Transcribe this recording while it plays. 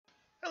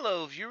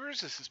Hello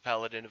viewers, this is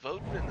Paladin of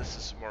Odin, and this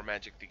is some more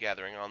Magic the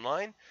Gathering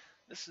Online.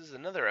 This is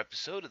another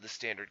episode of the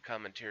Standard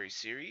Commentary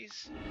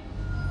series.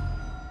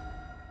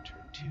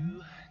 Turn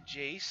 2,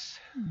 Jace.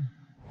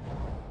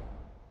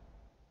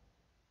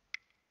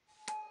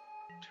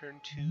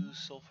 Turn 2,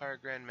 Soulfire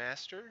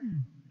Grandmaster.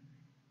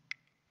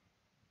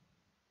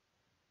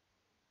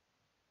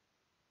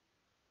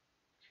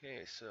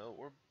 Okay, so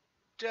we're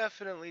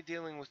definitely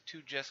dealing with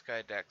two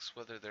Jeskai decks,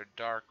 whether they're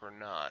dark or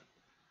not.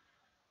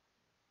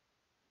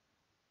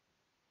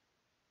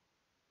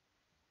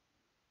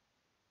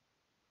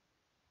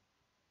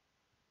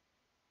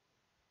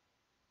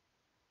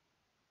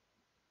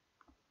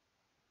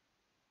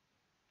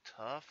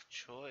 Tough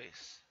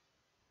choice.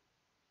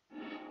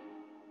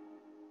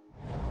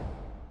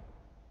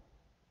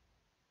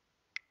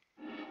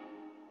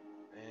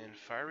 And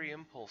Fiery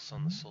Impulse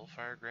on the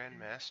Soulfire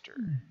Grandmaster.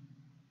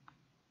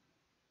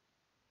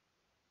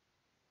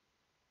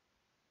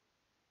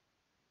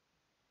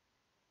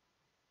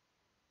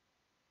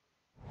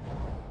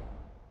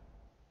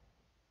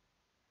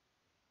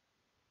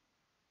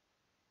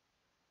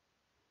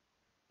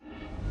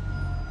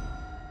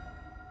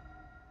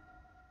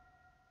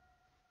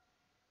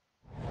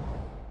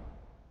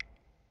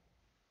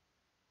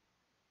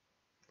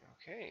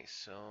 Okay,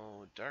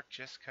 so Dark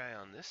Jeskai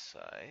on this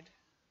side.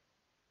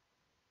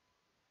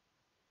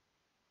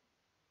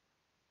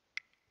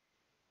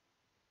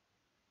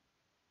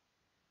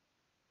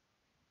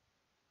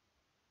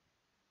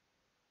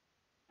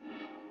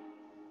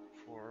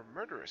 For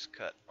Murderous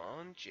Cut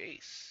on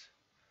Jace.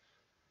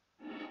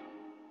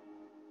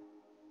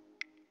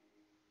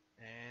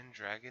 And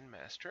Dragon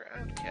Master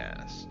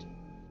Outcast.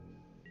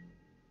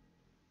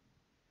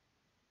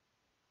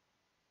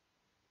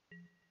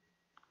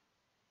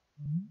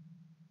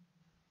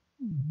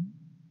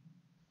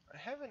 I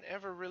haven't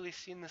ever really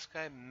seen this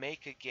guy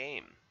make a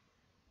game.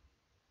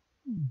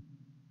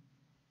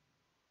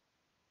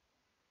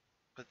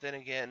 But then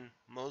again,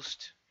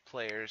 most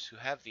players who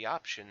have the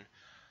option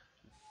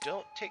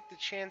don't take the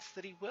chance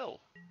that he will.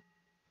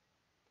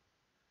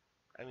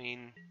 I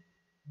mean,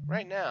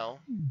 right now,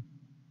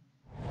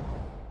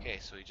 okay,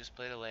 so he just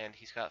played a land,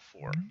 he's got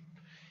 4.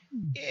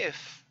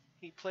 If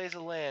he plays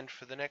a land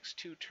for the next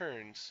 2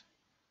 turns,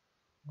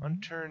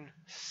 on turn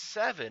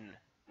 7,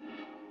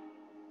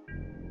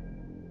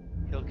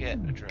 he'll get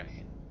a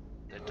dragon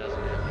that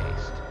doesn't have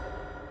haste.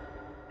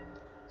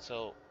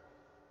 So,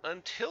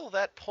 until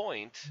that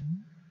point,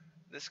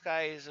 this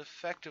guy is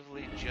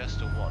effectively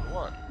just a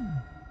 1-1.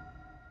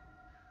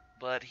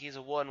 But he's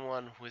a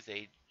 1-1 with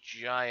a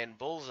giant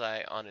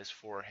bullseye on his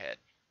forehead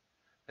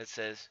that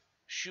says,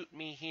 "Shoot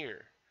me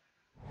here."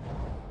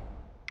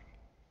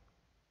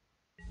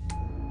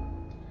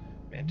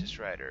 Mantis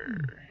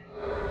Rider.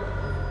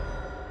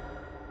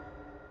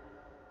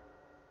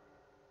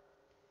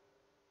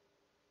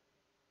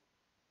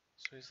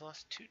 So he's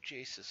lost 2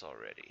 Jaces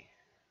already.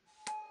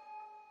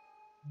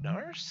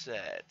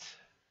 Narset.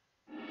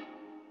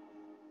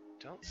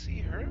 Don't see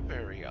her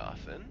very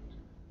often.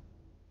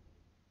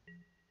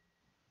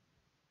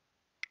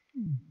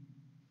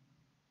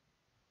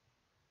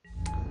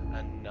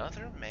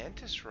 Another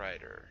Mantis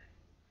Rider.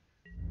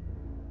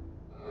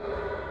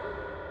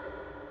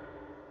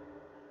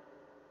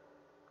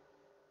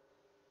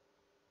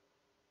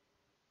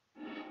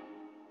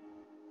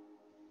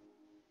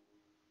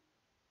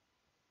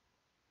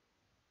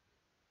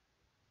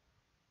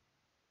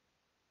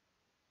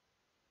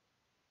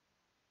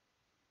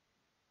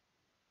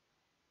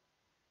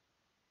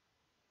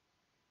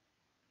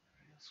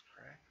 Rails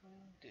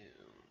Crackling Doom.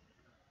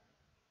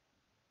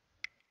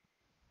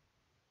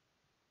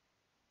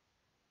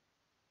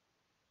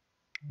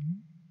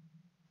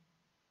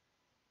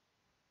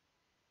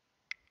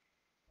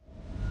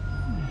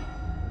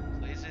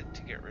 Plays it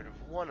to get rid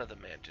of one of the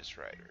Mantis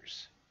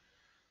Riders.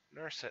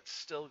 Narset's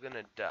still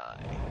gonna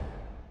die.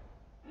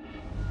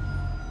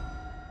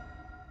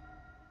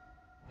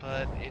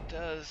 But it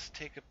does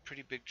take a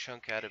pretty big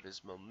chunk out of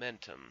his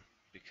momentum,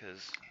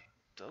 because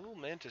double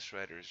Mantis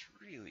Rider is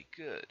really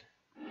good.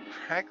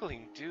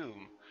 Crackling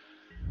Doom.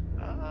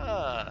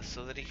 Ah,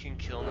 so that he can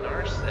kill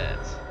Narset.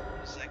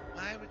 It's like,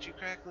 why would you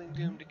Crackling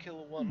Doom to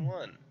kill a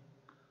 1-1?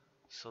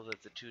 So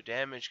that the 2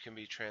 damage can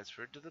be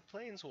transferred to the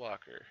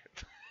Planeswalker.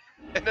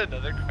 And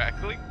another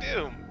Crackling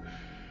Doom.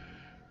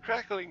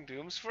 Crackling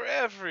Dooms for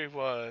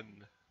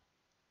everyone.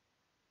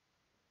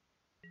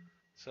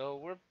 So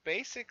we're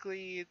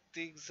basically at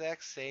the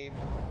exact same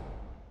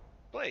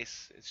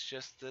place. It's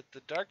just that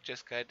the Dark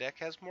Jeskai deck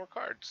has more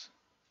cards.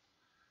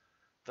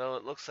 Though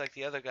it looks like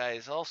the other guy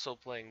is also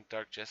playing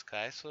Dark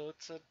Jeskai, so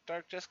it's a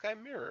Dark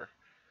Jeskai mirror.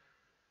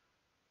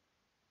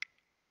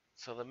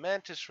 So the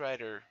Mantis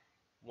Rider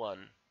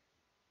won.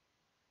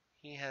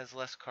 He has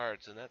less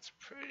cards, and that's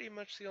pretty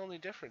much the only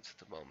difference at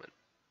the moment.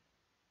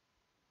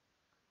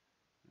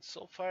 And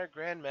Soulfire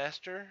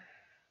Grandmaster.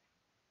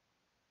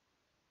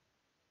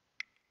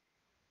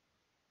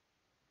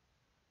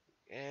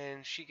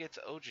 And she gets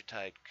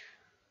Ojutai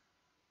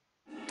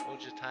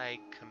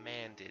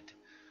commanded.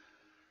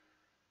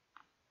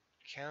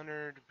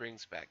 Countered,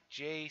 brings back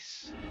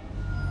Jace.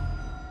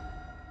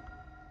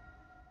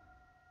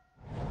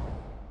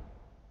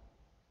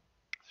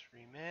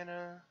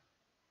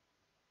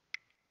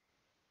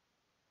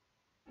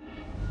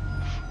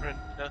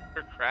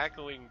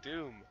 Crackling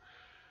Doom.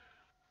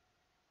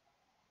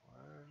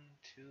 1,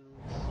 2,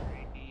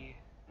 3.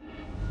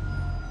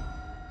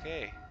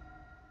 Okay,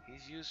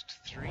 he's used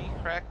 3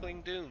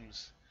 Crackling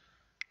Dooms.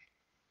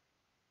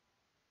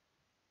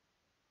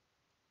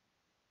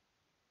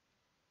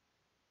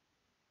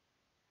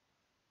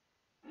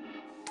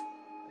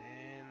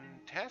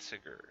 And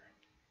Tassiger.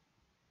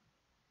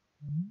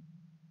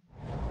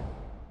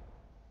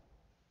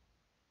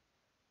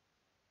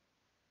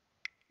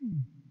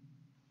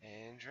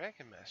 And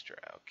Dragon Master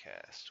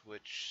Outcast,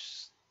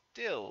 which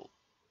still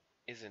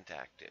isn't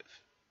active.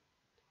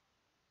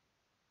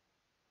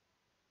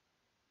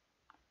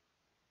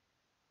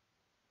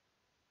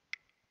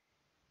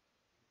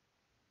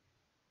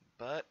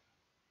 But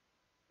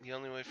the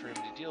only way for him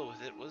to deal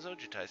with it was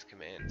Ojutai's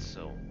command,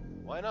 so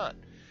why not?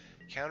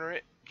 Counter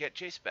it, get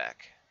Jace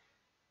back.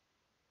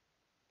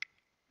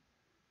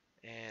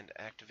 And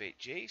activate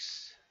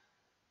Jace.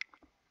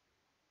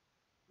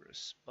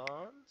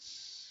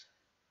 Response.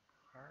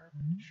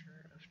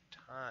 Harbinger of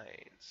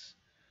Tines.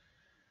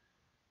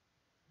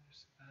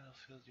 There's the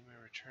battlefield, you may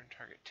return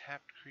target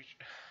tapped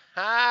creature.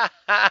 Ha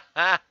ha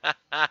ha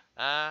ha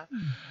ha!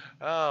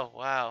 Oh,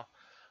 wow.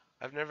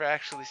 I've never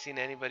actually seen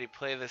anybody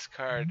play this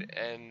card,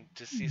 and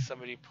to see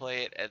somebody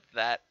play it at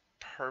that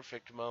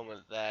perfect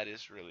moment, that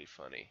is really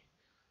funny.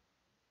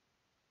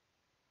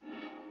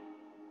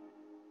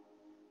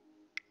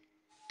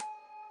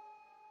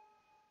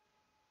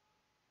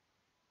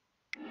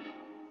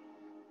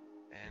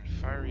 And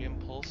Fiery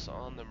Impulse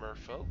on the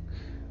Merfolk.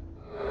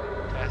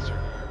 Tassiger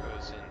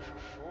goes in for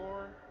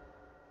 4.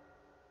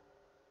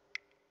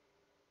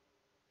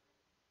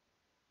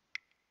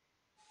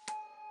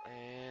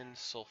 And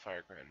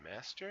Soulfire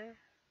Grandmaster.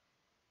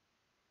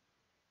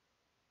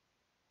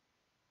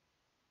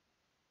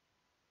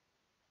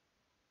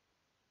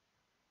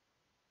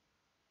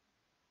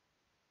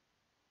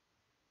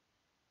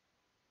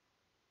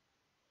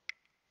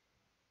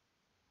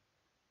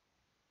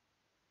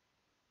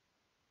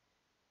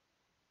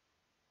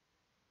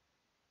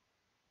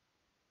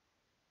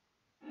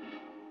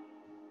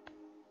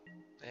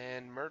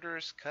 And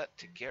Murderous Cut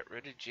to get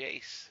rid of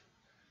Jace.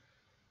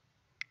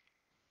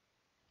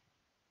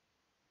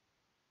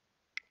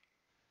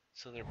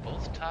 So they're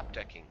both top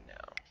decking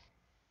now.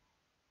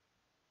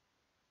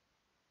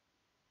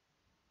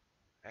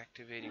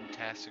 Activating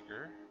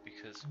Tassiger,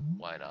 because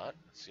why not?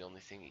 It's the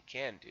only thing he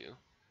can do.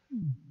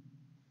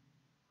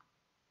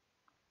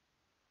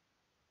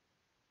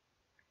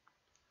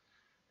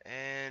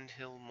 And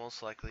he'll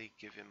most likely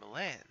give him a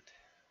land.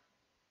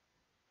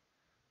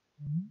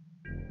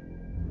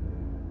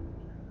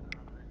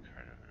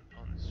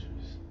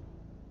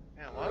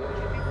 Yeah, why would you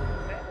give him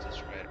a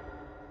Mantis Rider?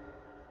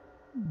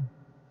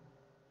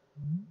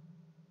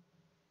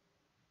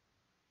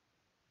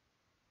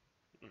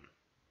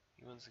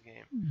 He wins the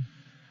game.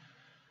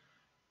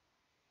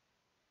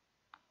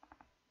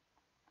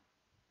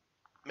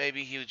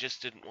 Maybe he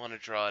just didn't want to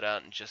draw it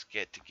out and just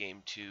get to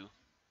game 2.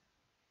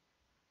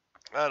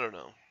 I don't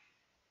know.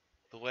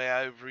 The way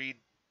I read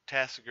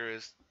Tassiger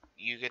is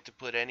you get to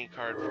put any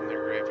card from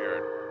their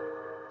graveyard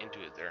into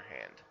their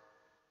hand.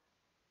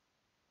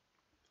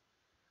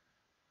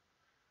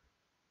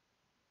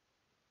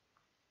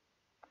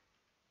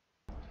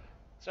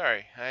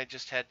 Sorry, I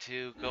just had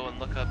to go and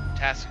look up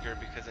Tassiger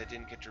because I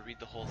didn't get to read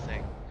the whole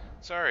thing.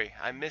 Sorry,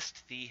 I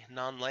missed the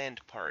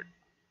non-land part.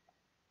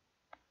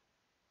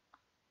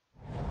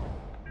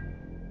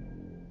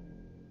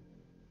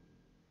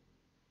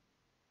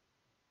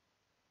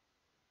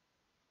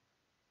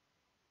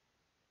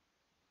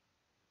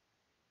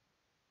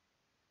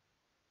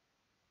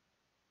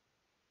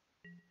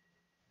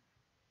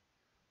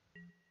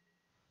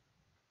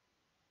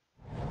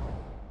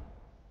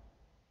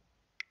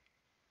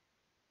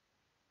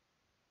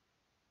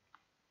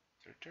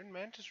 Third turn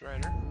Mantis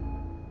Rider.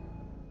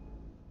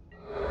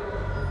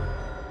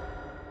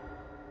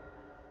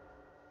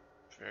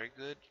 Very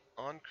good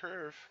on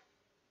curve.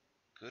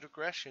 Good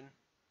aggression.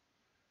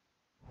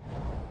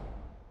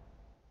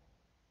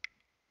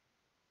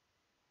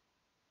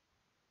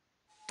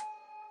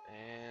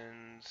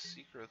 And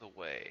Seeker of the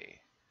Way.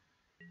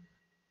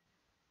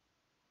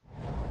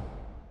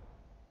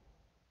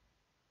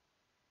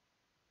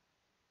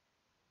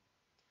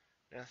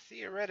 Now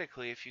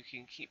theoretically, if you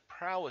can keep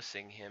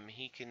prowessing him,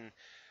 he can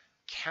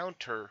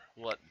counter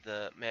what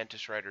the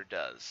Mantis Rider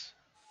does.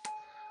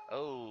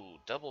 Oh,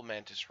 double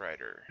Mantis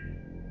Rider.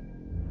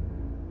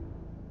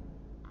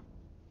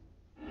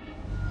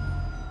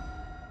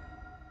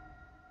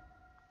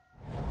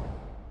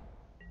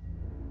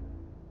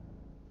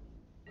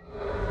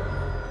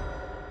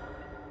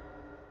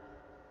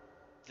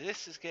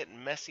 This is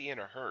getting messy in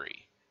a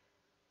hurry.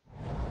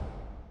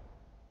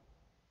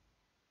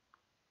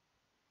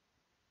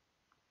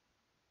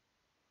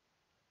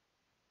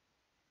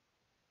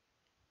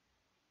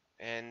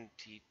 And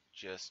he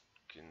just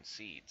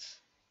concedes.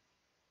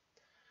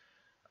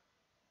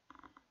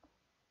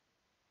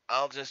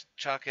 I'll just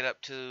chalk it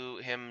up to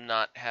him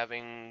not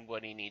having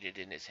what he needed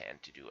in his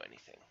hand to do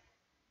anything.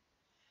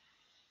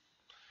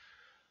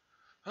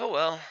 Oh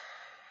well.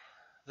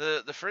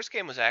 The first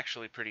game was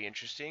actually pretty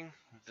interesting.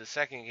 The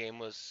second game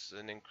was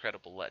an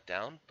incredible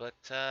letdown. But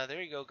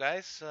there you go,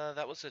 guys.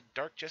 That was a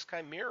Dark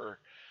Jeskai mirror.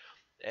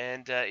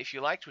 And if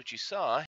you liked what you saw,